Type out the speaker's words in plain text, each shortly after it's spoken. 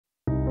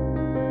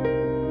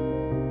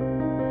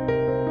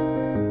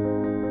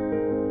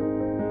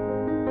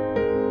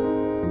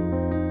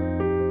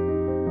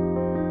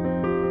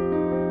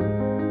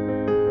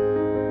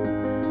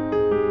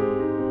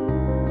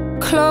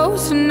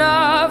close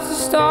enough to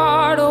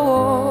start a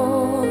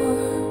war.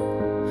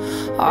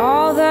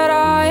 All that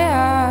I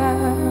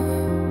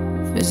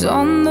have is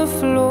on the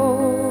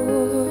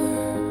floor.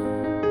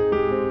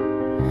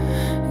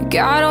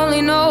 God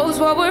only knows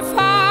what we're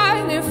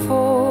fighting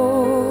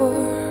for.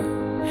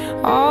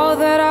 All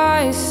that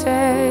I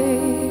say,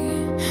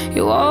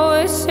 you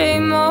always say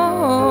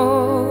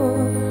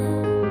more.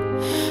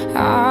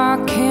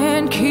 I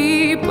can't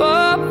keep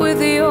up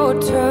with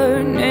your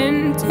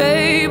turning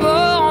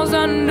tables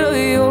under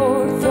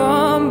your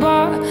thumb.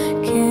 I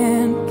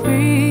can't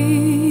breathe.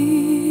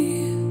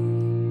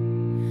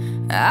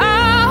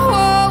 I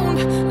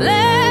won't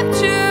let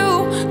you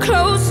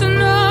close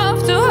enough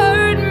to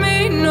hurt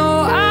me. No,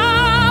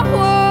 I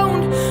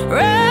won't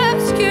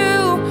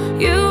rescue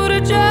you to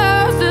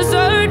just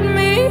desert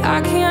me.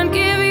 I can't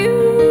give you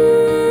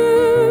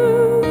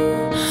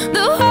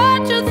the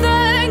heart you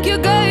think you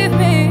gave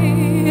me.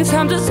 It's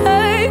time to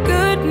say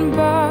goodbye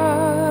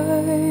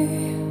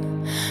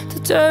to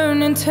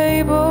turning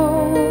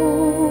tables,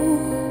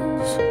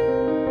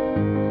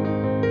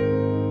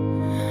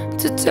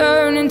 to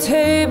turning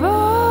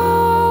tables.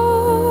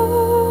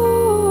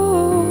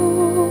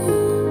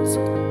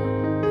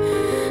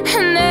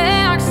 And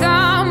next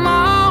time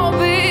I'll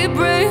be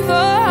braver,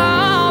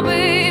 I'll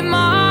be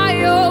my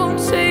own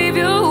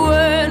savior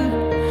when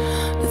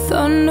the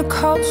thunder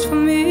calls for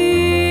me.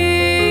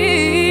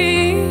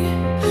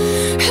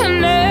 And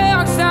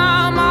next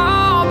time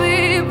I'll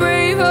be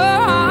braver,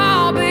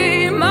 I'll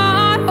be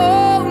my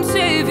own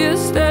savior,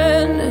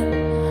 standing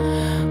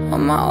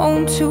on my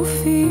own 2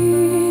 feet.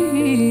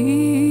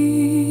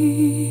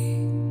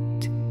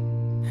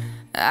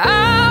 I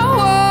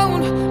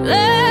won't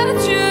let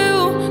you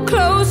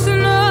close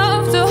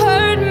enough to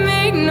hurt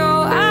me. No,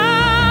 I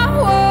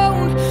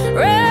won't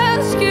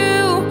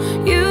rescue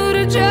you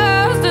to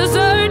just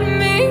desert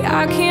me.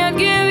 I can't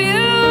give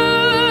you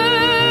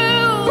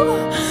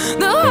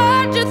the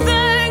heart you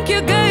think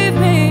you gave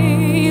me.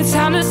 It's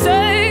time to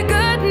say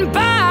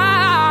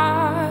goodbye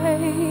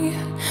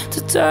to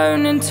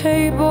turning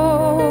tables,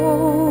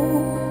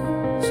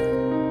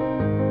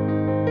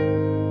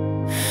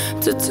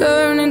 to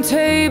turning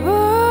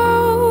tables.